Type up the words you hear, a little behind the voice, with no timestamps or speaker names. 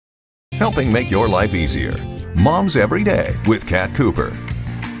helping make your life easier. Moms Every Day with Kat Cooper.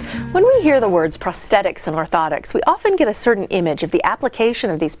 When we hear the words prosthetics and orthotics, we often get a certain image of the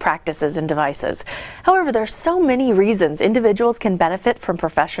application of these practices and devices. However, there are so many reasons individuals can benefit from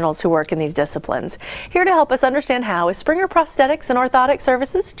professionals who work in these disciplines. Here to help us understand how is Springer Prosthetics and Orthotic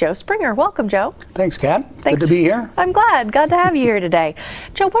Services, Joe Springer. Welcome, Joe. Thanks, Kat. Thanks. Good to be here. I'm glad. Glad to have you here today.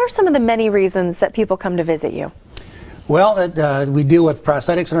 Joe, what are some of the many reasons that people come to visit you? Well, we deal with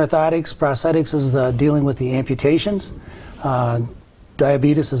prosthetics and orthotics. Prosthetics is dealing with the amputations.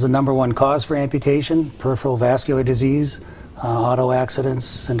 Diabetes is the #1 cause for amputation, peripheral vascular disease, auto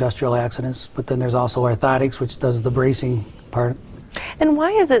accidents, industrial accidents. But then there's also orthotics, which does the bracing part. And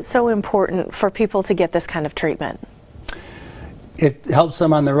why is it so important for people to get this kind of treatment? It helps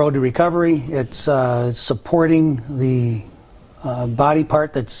them on the road to recovery. It's supporting the body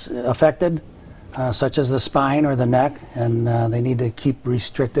part that's affected, such as the spine or the neck, and they need to keep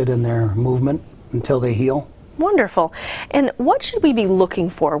restricted in their movement until they heal. Wonderful. And what should we be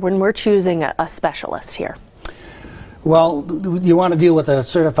looking for when we're choosing a specialist here? Well, you want to deal with a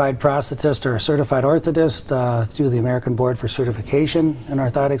certified prosthetist or a certified orthotist through the American Board for Certification in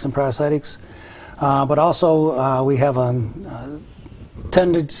Orthotics and Prosthetics. But also we have a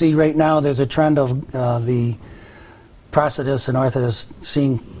tendency right now, there's a trend of the prosthetists and orthotists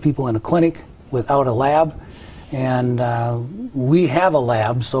seeing people in a clinic without a lab. And we have a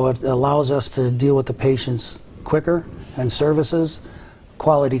lab, so it allows us to deal with the patients quicker, and services,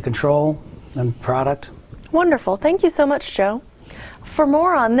 quality control, and product. Wonderful. Thank you so much, Joe. For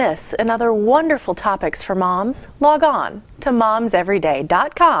more on this and other wonderful topics for moms, log on to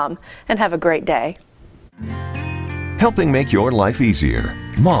momseveryday.com and have a great day. Helping make your life easier.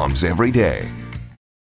 Moms Every Day.